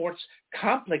Metroflex Sports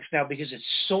Complex now because it's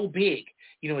so big.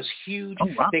 It's huge. Oh,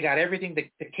 wow. They got everything,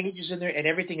 the cages in there, and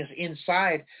everything is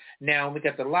inside now. We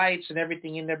got the lights and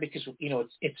everything in there because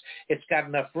it's got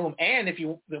enough room. And if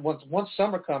once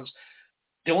summer comes,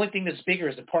 the only thing that's bigger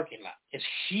is the parking lot. It's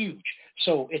huge.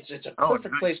 So it's a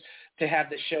perfect place to have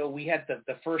the show. We had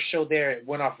the first show there. It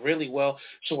went off really well.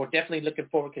 So we're definitely looking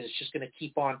forward because it's just going to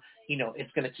keep on,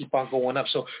 it's going to keep on going up.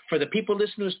 So for the people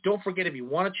listeners, don't forget, if you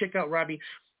want to check out Robbie,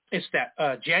 it's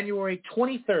that January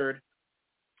 23rd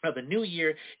of the new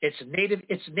year. It's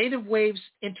Native Waves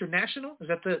International. Is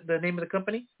that the name of the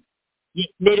company? Yeah,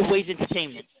 Native Waves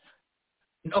Entertainment.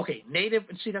 Okay,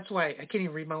 see, that's why I can't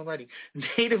even read my own writing.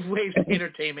 Native Waves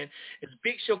Entertainment. It's a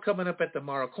big show coming up at the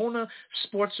Maracona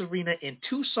Sports Arena in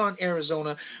Tucson,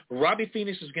 Arizona. Robbie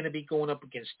Phoenix is going to be going up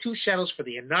against Two Shadows for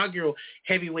the inaugural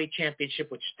heavyweight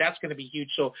championship, which that's going to be huge.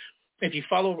 So if you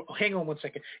follow, hang on one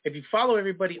second. If you follow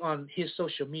everybody on his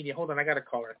social media, hold on, I got a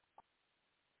caller.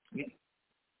 Yeah.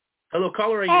 Hello,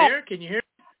 caller, are you there? Can you hear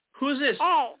me? Who is this?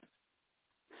 Hey.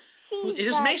 Is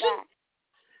this Mason?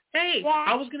 Hey, yeah.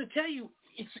 I was going to tell you,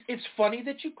 it's funny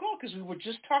that you called because we were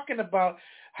just talking about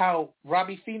how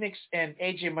Robbie Phoenix and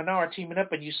AJ Manar are teaming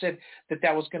up, and you said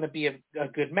that was going to be a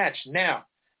good match. Now,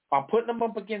 I'm putting them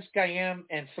up against Gayam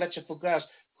and Fletcher Fugaz.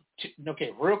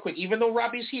 Okay, real quick, even though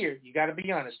Robbie's here, you got to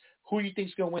be honest. Who do you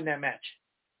think's going to win that match?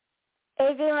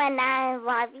 AJ Manar and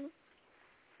Robbie.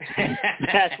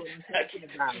 That's what I'm talking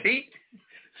about.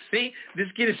 See, this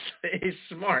kid is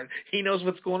smart. He knows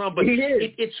what's going on, but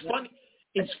it's funny.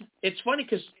 It's funny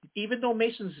because even though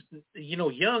Mason's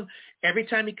young, every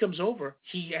time he comes over,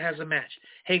 he has a match.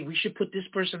 Hey, we should put this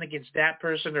person against that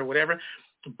person or whatever.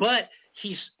 But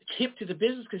he's hip to the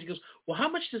business because he goes, well, how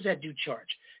much does that dude charge?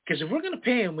 Because if we're going to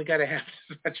pay him, we got to have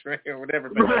this match right or whatever.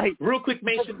 But right. Real quick,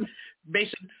 Mason,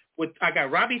 I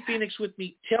got Robbie Phoenix with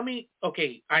me. Tell me,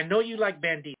 okay, I know you like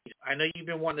Bandito. I know you've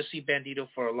been wanting to see Bandito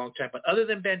for a long time. But other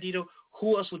than Bandito,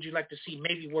 who else would you like to see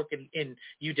maybe working in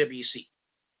UWC?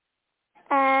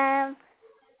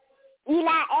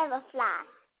 Eli Everfly.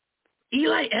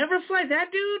 Eli Everfly,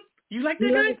 that dude? You like that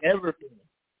Eli guy? Everfly.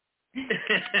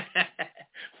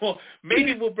 Well,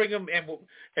 maybe we'll bring him and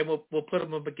we'll put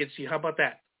him up against you. How about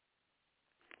that?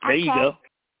 There you go.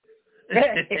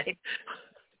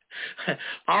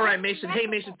 All right, Mason. Hey,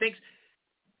 Mason, thanks.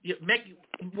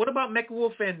 What about Mecha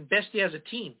Wolf and Bestia as a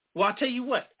team? Well, I'll tell you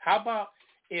what. How about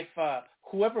if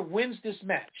whoever wins this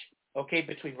match, okay,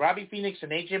 between Robbie Phoenix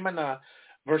and AJ Mana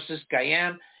versus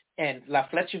Gayam and La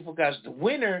Flecha Fugaz, the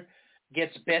winner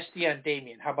gets Bestia and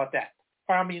Damien. How about that?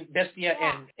 Or, Bestia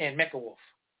and Mecha Wolf.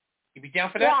 You be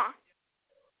down for that?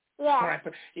 Yeah. All right.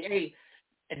 Hey,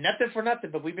 and nothing for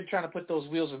nothing, but we've been trying to put those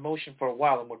wheels in motion for a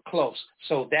while, and we're close.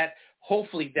 So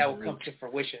hopefully that will come to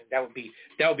fruition. That would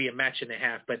be a match and a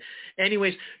half. But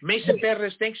anyways, Mason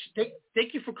Perez, thank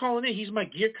you for calling in. He's my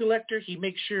gear collector. He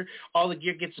makes sure all the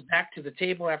gear gets back to the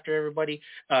table after everybody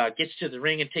gets to the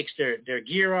ring and takes their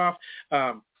gear off.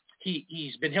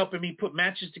 He's been helping me put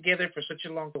matches together for such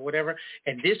a long time, whatever.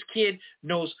 And this kid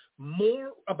knows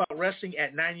more about wrestling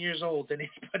at 9 years old than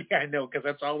anybody I know, because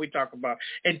that's all we talk about.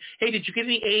 And hey, did you get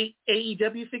any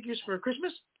AEW figures for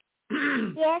Christmas?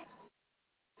 Yes.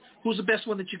 Who's the best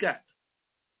one that you got?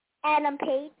 Adam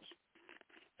Page.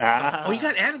 Oh, you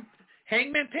got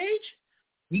Hangman Page?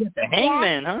 You got the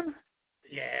Hangman, huh?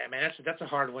 Yeah, man, that's a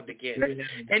hard one to get.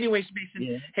 Anyways,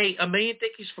 Mason, hey, a million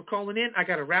thank yous for calling in. I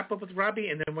got to wrap up with Robbie,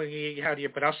 and then we're going to get out of here.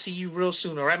 But I'll see you real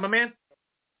soon, all right, my man?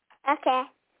 Okay.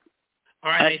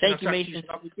 All right, Mason. Thank you,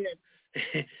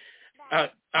 Mason.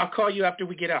 I'll call you after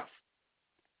we get off.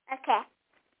 Okay.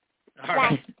 All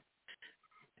right.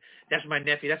 That's my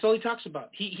nephew. That's all he talks about.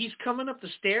 He's coming up the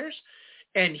stairs,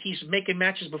 and he's making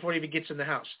matches before he even gets in the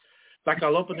house. Like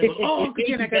I'll open the door. Oh, Uncle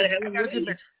Ken, I got a good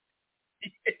match.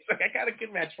 It's like, I got a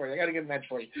good match for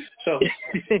you. So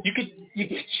you can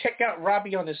check out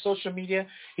Robbie on his social media.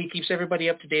 He keeps everybody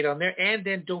up to date on there. And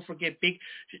then don't forget, big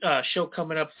show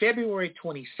coming up February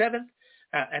 27th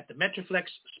at the Metroflex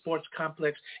Sports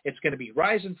Complex. It's going to be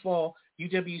Rise and Fall,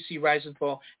 UWC Rise and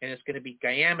Fall, and it's going to be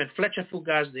Gayam and Flecha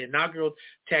Fugaz, the inaugural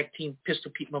Tag Team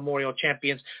Pistol Pete Memorial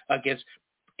Champions, against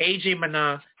AJ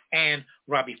Mana and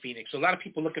Robbie Phoenix. So a lot of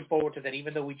people looking forward to that,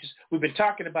 even though we've been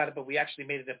talking about it, but we actually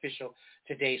made it official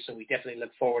today, so we definitely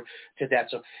look forward to that.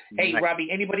 So, hey, Robbie,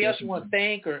 anybody else you want to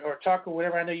thank or talk or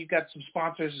whatever? I know you got some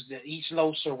sponsors, East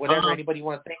Los or whatever. Anybody you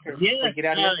want to thank or get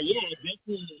out of here?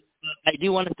 I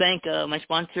do want to thank my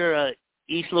sponsor,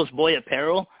 East Los Boy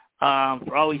Apparel,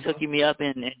 for always hooking me up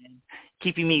and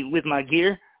keeping me with my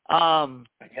gear.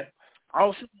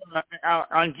 Also,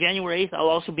 on January 8th, I'll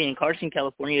also be in Carson,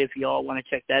 California, if you all want to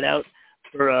check that out.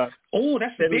 For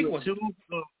that's a big one.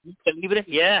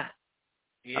 Yeah.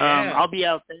 I'll be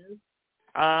out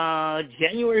there.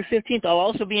 January 15th, I'll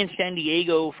also be in San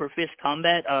Diego for Fist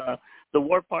Combat. The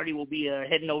War Party will be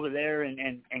heading over there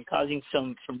and causing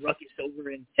some ruckus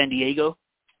over in San Diego.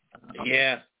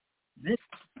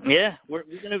 Yeah, we're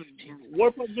gonna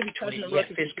War Party's gonna be causing a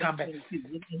ruckus. Fist Combat.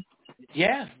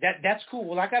 Yeah, that's cool.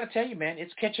 Well, I got to tell you, man,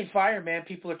 it's catching fire, man.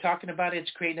 People are talking about it.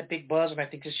 It's creating a big buzz, and I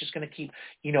think it's just going to keep,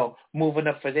 moving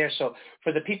up for there. So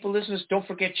for the people listening, don't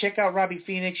forget, check out Robbie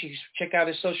Phoenix. You check out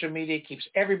his social media. He keeps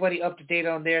everybody up to date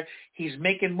on there. He's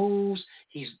making moves.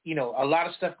 He's, a lot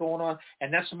of stuff going on,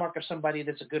 and that's the mark of somebody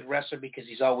that's a good wrestler because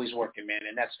he's always working, man,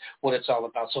 and that's what it's all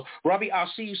about. So, Robbie, I'll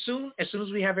see you soon. As soon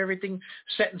as we have everything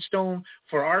set in stone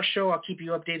for our show, I'll keep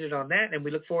you updated on that, and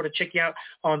we look forward to checking you out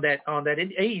on that.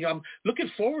 Hey,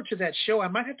 looking forward to that show. I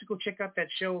might have to go check out that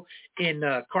show in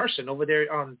Carson over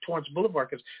there on Torrance Boulevard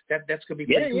because that's going to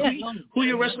be pretty cool. Who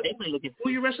you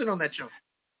wrestling on that show?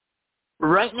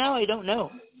 Right now, I don't know.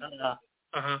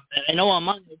 I know I'm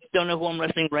on. I just don't know who I'm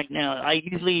wrestling right now. I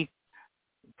usually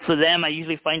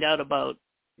find out about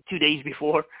 2 days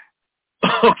before.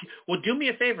 Okay. Well, do me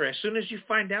a favor. As soon as you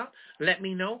find out, let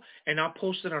me know, and I'll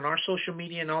post it on our social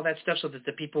media and all that stuff so that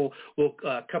the people will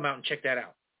come out and check that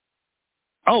out.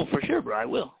 Oh, for sure, bro. I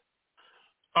will.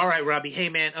 All right, Robbie. Hey,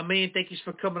 man, a million thank yous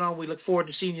for coming on. We look forward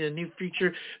to seeing you in the near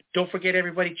future. Don't forget,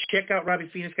 everybody, check out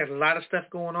Robbie Phoenix. Got a lot of stuff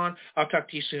going on. I'll talk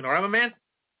to you soon. All right, my man?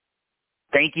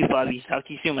 Thank you, Bobby. Talk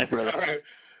to you soon, my brother.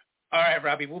 All right,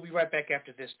 Robbie. We'll be right back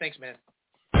after this. Thanks, man.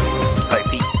 All right,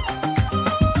 peace.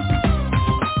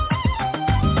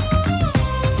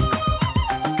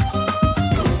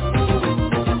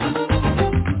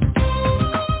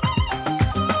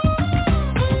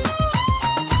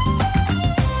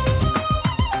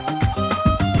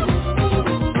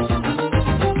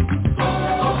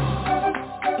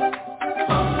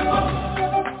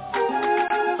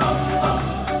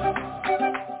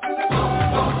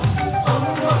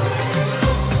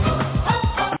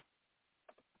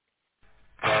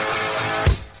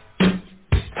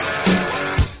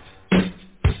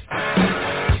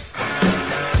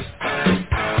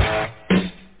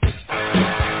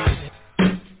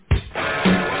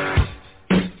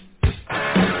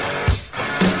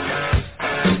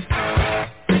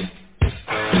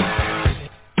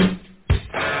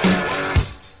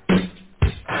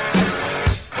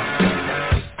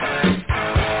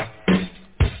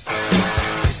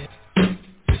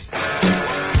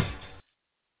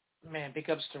 Big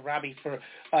ups to Robbie for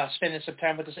spending some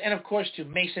time with us. And, of course, to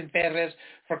Mason Perez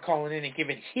for calling in and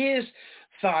giving his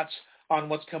thoughts on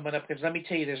what's coming up. Because let me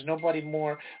tell you, there's nobody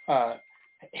more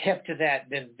hip to that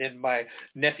than my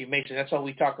nephew Mason. That's all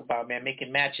we talk about, man,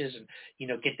 making matches and,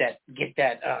 get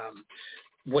that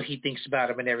what he thinks about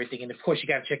him and everything. And, of course, you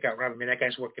got to check out Robbie. Man, that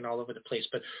guy's working all over the place.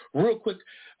 But real quick,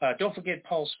 don't forget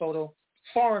Paul's Photo.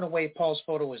 Far and away, Paul's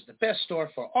Photo is the best store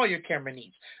for all your camera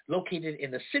needs. Located in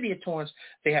the city of Torrance,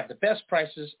 they have the best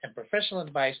prices and professional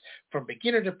advice from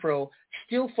beginner to pro.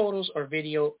 Still photos or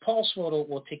video, Paul's Photo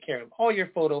will take care of all your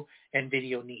photo and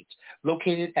video needs.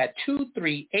 Located at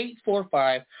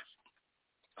 23845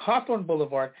 Hawthorne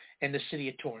Boulevard in the city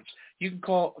of Torrance. You can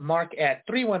call Mark at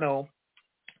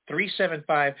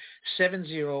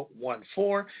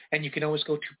 310-375-7014, and you can always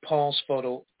go to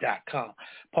paulsphoto.com.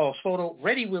 Paul's Photo,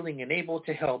 ready, willing, and able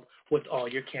to help with all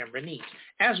your camera needs,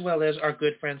 as well as our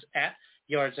good friends at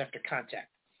Yards After Contact.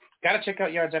 Got to check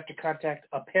out Yards After Contact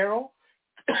apparel,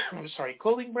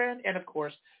 clothing brand, and, of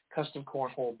course, custom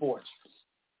cornhole boards.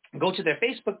 Go to their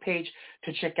Facebook page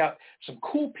to check out some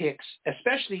cool pics,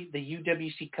 especially the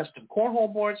UWC custom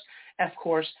cornhole boards, of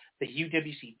course, the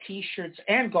UWC T-shirts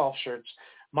and golf shirts,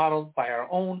 modeled by our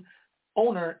own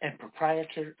owner and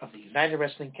proprietor of the United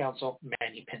Wrestling Council,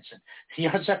 Manny Pinson.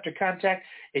 Yards After Contact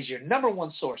is your number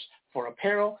one source for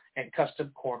apparel and custom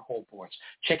cornhole boards.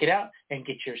 Check it out and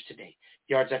get yours today.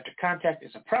 Yards After Contact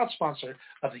is a proud sponsor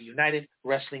of the United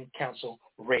Wrestling Council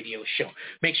radio show.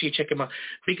 Make sure you check him out.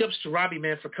 Big ups to Robbie,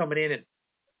 man, for coming in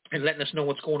and letting us know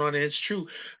what's going on. And it's true.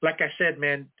 Like I said,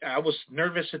 man, I was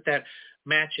nervous at that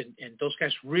match, and those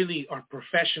guys really are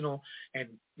professional, and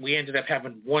we ended up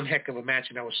having one heck of a match,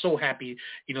 and I was so happy,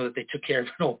 that they took care of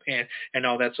an old man and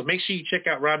all that. So make sure you check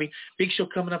out Robbie. Big show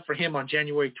coming up for him on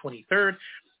January 23rd.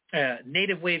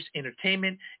 Native Waves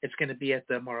Entertainment. It's going to be at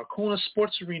the Maracona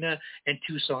Sports Arena in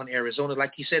Tucson, Arizona.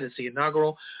 Like you said, it's the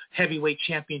inaugural heavyweight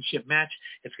championship match.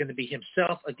 It's going to be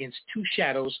himself against two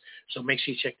shadows. So make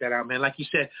sure you check that out, man. Like you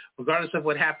said, regardless of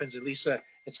what happens, at least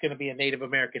it's going to be a Native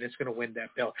American. It's going to win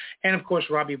that belt. And, of course,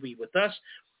 Robbie will be with us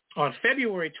on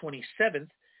February 27th.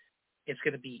 It's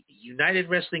going to be United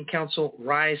Wrestling Council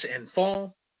Rise and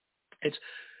Fall. It's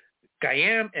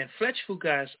Gayam and Fletch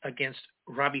Fugas against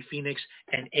Robbie Phoenix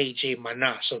and AJ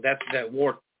Mana. So that's that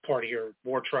war party or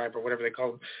war tribe or whatever they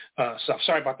call them. So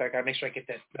sorry about that. I got to make sure I get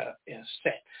that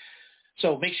set.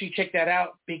 So make sure you check that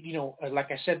out. Big,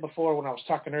 like I said before when I was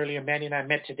talking earlier, Manny and I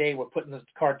met today. We're putting the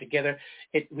card together.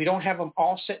 We don't have them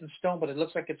all set in stone, but it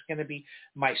looks like it's going to be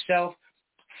myself,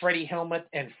 Freddie Helmut,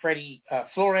 and Freddie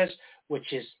Flores,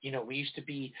 which is, we used to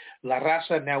be La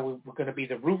Raza. Now we're going to be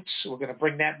the Roots. We're going to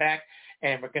bring that back.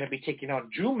 And we're going to be taking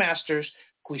on Drew Masters,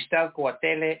 Cristal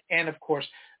Coatele, and, of course,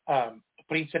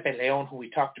 Príncipe Leon, who we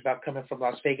talked about coming from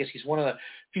Las Vegas. He's one of the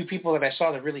few people that I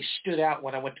saw that really stood out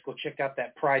when I went to go check out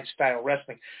that Pride-style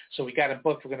wrestling. So we got him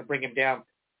booked. We're going to bring him down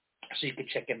so you can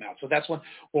check him out. So that's when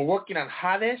we're working on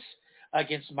Hades.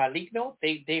 against Maligno.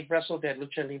 They've wrestled at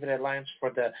Lucha Libre Alliance for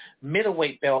the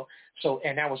middleweight belt. So,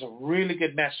 and that was a really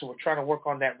good match. So we're trying to work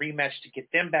on that rematch to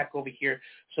get them back over here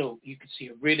so you can see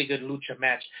a really good lucha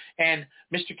match. And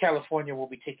Mr. California will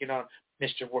be taking on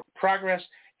Mr. Work Progress,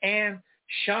 and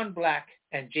Sean Black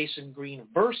and Jason Green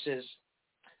versus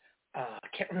I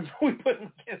can't remember who we put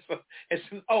them against.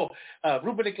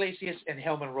 Ruben Iglesias and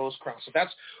Hellman Rosecross. So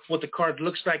that's what the card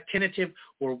looks like, tentative.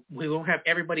 We won't have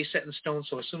everybody set in stone.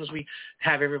 So as soon as we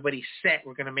have everybody set,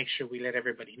 we're going to make sure we let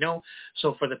everybody know.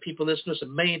 So for the people listeners, a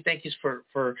million thank yous for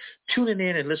tuning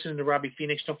in and listening to Robbie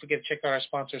Phoenix. Don't forget to check out our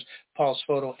sponsors, Paul's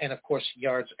Photo, and of course,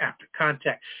 Yards After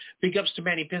Contact. Big ups to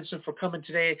Manny Pinson for coming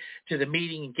today to the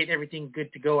meeting and getting everything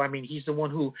good to go. I mean, he's the one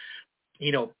who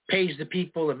pays the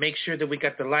people and makes sure that we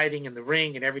got the lighting and the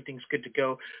ring and everything's good to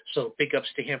go. So big ups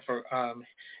to him for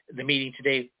the meeting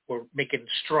today. We're making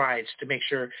strides to make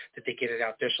sure that they get it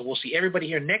out there. So we'll see everybody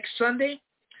here next Sunday.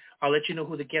 I'll let you know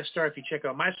who the guests are if you check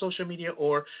out my social media,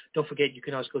 or don't forget, you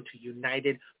can always go to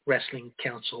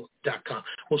UnitedWrestlingCouncil.com.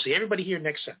 We'll see everybody here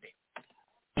next Sunday.